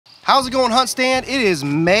How's it going, HuntStand? It is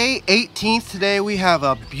May 18th today. We have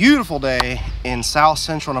a beautiful day in South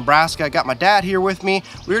Central Nebraska. I got my dad here with me.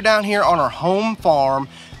 We're down here on our home farm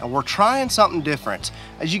and we're trying something different.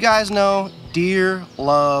 As you guys know, deer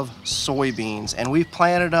love soybeans and we've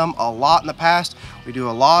planted them a lot in the past. We do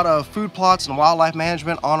a lot of food plots and wildlife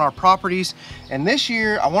management on our properties. And this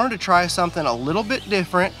year I wanted to try something a little bit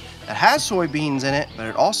different that has soybeans in it, but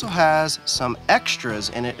it also has some extras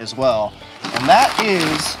in it as well. And that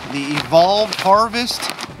is the Evolved Harvest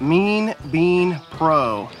Mean Bean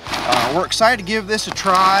Pro. We're excited to give this a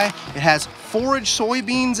try. It has forage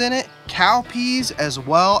soybeans in it, cowpeas, as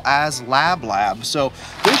well as lab. So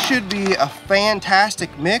this should be a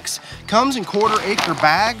fantastic mix. Comes in 1/4 acre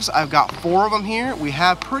bags. I've got 4 of them here. We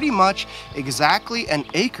have pretty much exactly an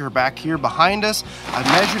acre back here behind us. I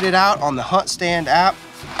measured it out on the HuntStand app.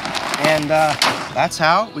 And that's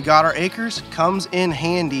how we got our acres. Comes in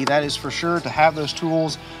handy, that is for sure, to have those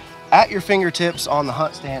tools at your fingertips on the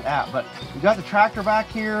HuntStand app. But we got the tractor back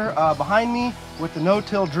here behind me with the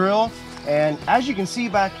no-till drill. And as you can see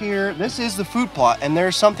back here, this is the food plot and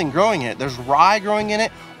there's something growing in it. There's rye growing in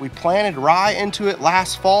it. We planted rye into it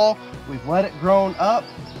last fall. We've let it grow up.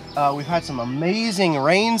 We've had some amazing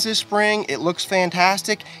rains this spring. It looks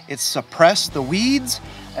fantastic. It's suppressed the weeds.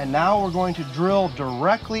 And now we're going to drill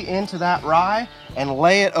directly into that rye and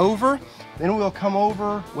lay it over. Then we'll come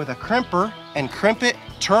over with a crimper and crimp it,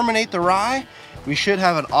 terminate the rye. We should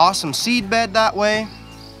have an awesome seed bed that way.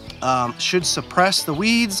 Should suppress the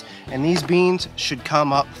weeds and these beans should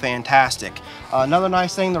come up fantastic. Another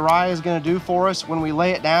nice thing the rye is going to do for us when we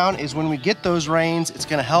lay it down is when we get those rains, it's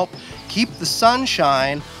going to help keep the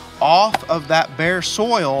sunshine off of that bare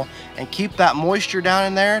soil and keep that moisture down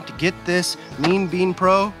in there to get this Mean Bean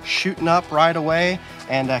Pro shooting up right away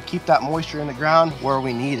and keep that moisture in the ground where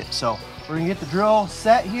we need it. So we're gonna get the drill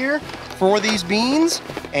set here for these beans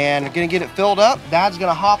and we're gonna get it filled up. Dad's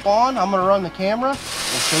gonna hop on, I'm gonna run the camera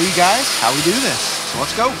and show you guys how we do this. So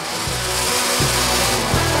let's go.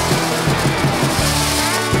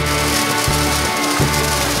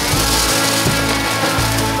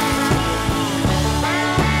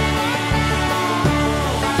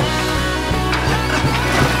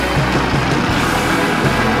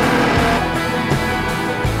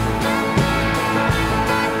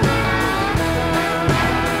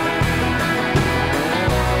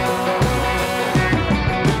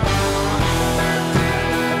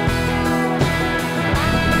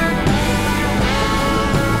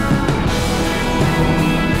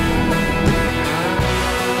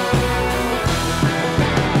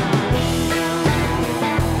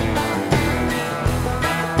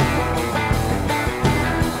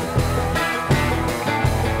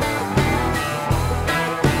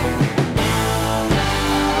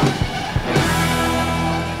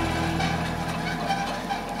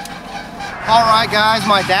 All right, guys,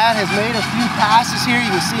 my dad has made a few passes here.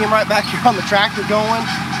 You can see him right back here on the tractor going.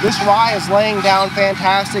 This rye is laying down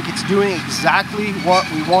fantastic. It's doing exactly what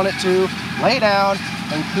we want it to. Lay down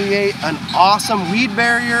and create an awesome weed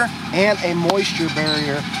barrier and a moisture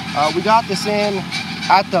barrier. We got this in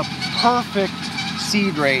at the perfect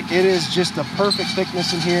seed rate. It is just the perfect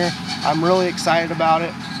thickness in here. I'm really excited about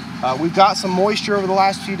it. We've got some moisture over the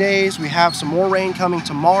last few days. We have some more rain coming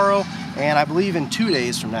tomorrow and I believe in 2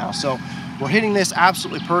 days from now. So we're hitting this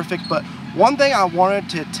absolutely perfect. But one thing I wanted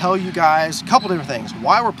to tell you guys, a couple different things.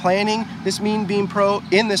 Why we're planting this Mean Bean Pro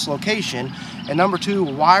in this location. And number 2,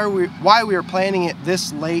 why we are planting it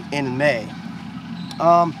this late in May.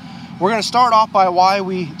 We're gonna start off by why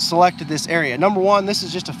we selected this area. Number 1, this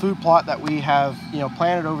is just a food plot that we have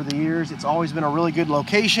planted over the years. It's always been a really good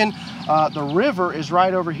location. The river is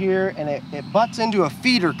right over here and it butts into a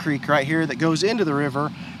feeder creek right here that goes into the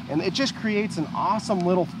river. And it just creates an awesome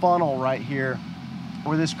little funnel right here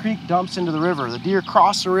where this creek dumps into the river. The deer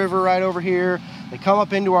cross the river right over here. They come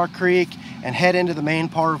up into our creek and head into the main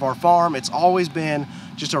part of our farm. It's always been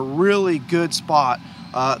just a really good spot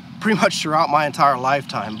pretty much throughout my entire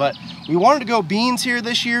lifetime. But we wanted to go beans here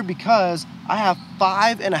this year because I have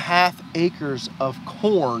 5.5 acres of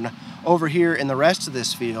corn over here in the rest of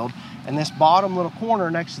this field. And this bottom little corner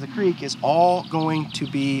next to the creek is all going to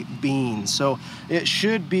be beans. So it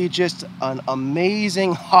should be just an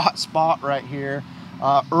amazing hot spot right here,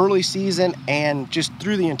 early season and just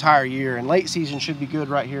through the entire year. And late season should be good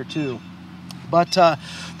right here too. But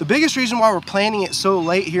the biggest reason why we're planting it so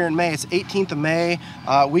late here in May, it's 18th of May.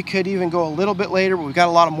 We could even go a little bit later, but we've got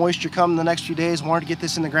a lot of moisture coming the next few days. Wanted to get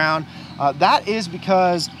this in the ground. That is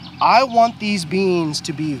because I want these beans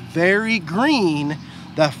to be very green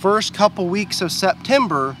the first couple weeks of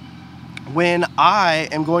September when I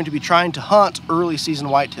am going to be trying to hunt early season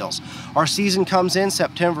whitetails. Our season comes in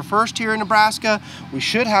September 1st here in Nebraska. We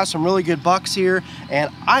should have some really good bucks here,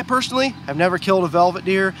 and I personally have never killed a velvet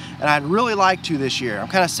deer, and I'd really like to this year. I'm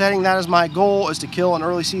kind of setting that as my goal, is to kill an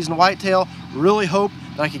early season whitetail. Really hope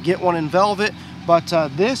that I could get one in velvet, but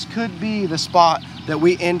this could be the spot that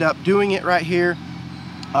we end up doing it right here.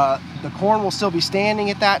 The corn will still be standing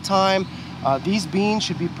at that time. These beans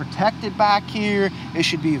should be protected back here. It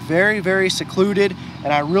should be very, very secluded.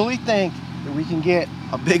 And I really think that we can get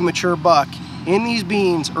a big mature buck in these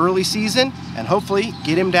beans early season and hopefully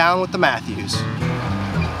get him down with the Matthews.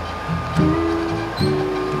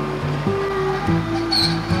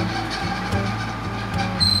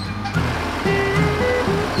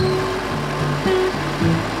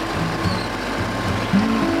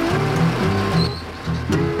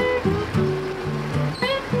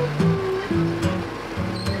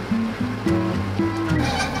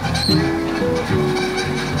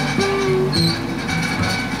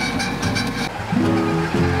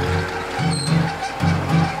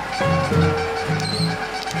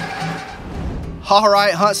 All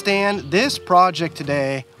right, HuntStand, this project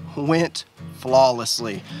today went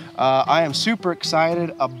flawlessly. I am super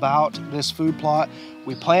excited about this food plot.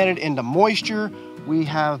 We planted into moisture. We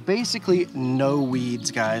have basically no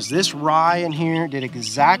weeds, guys. This rye in here did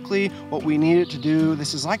exactly what we needed to do.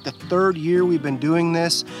 This is like the 3rd year we've been doing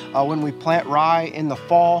this. When we plant rye in the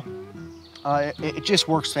fall, it just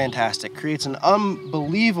works fantastic. Creates an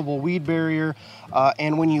unbelievable weed barrier.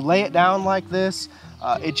 And when you lay it down like this,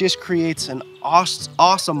 it just creates an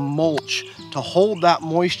awesome mulch to hold that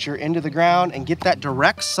moisture into the ground and get that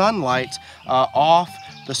direct sunlight off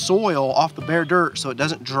the soil, off the bare dirt, so it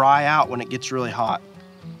doesn't dry out when it gets really hot.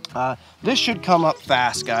 This should come up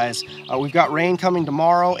fast, guys. We've got rain coming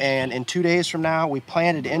tomorrow, and in 2 days from now, we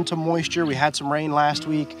planted into moisture. We had some rain last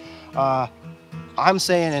week. I'm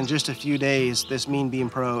saying in just a few days, this Mean Bean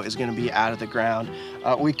Pro is gonna be out of the ground.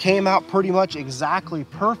 We came out pretty much exactly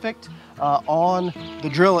perfect on the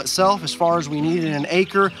drill itself. As far as we needed an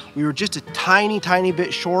acre, we were just a tiny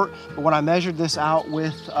bit short, but when I measured this out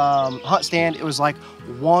with HuntStand, it was like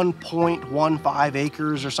 1.15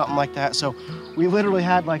 acres or something like that. So we literally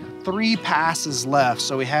had like 3 passes left,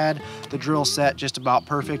 so we had the drill set just about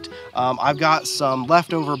perfect. I've got some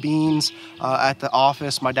leftover beans at the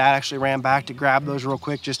office. My dad actually ran back to grab those real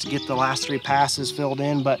quick just to get the last 3 passes filled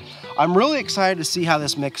in, but I'm really excited to see how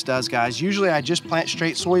this mix does, guys. Usually I just plant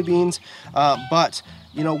straight soybeans, but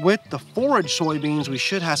you know, with the forage soybeans, we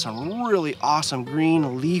should have some really awesome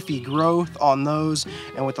green leafy growth on those,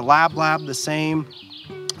 and with the lab the same.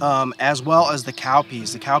 As well as the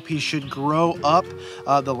cowpeas. The cowpeas should grow up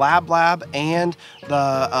the lab and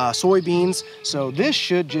the soybeans. So this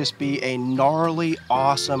should just be a gnarly,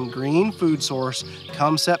 awesome green food source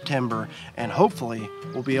come September. And hopefully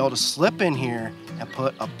we'll be able to slip in here and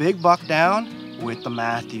put a big buck down with the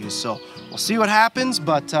Matthews. So we'll see what happens,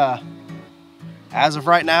 but as of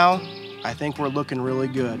right now, I think we're looking really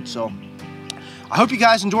good. So I hope you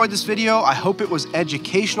guys enjoyed this video. I hope it was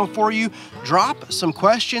educational for you. Drop some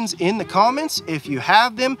questions in the comments. If you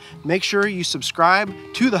have them, make sure you subscribe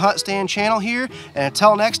to the HuntStand channel here. And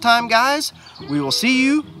until next time, guys, we will see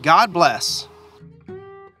you. God bless.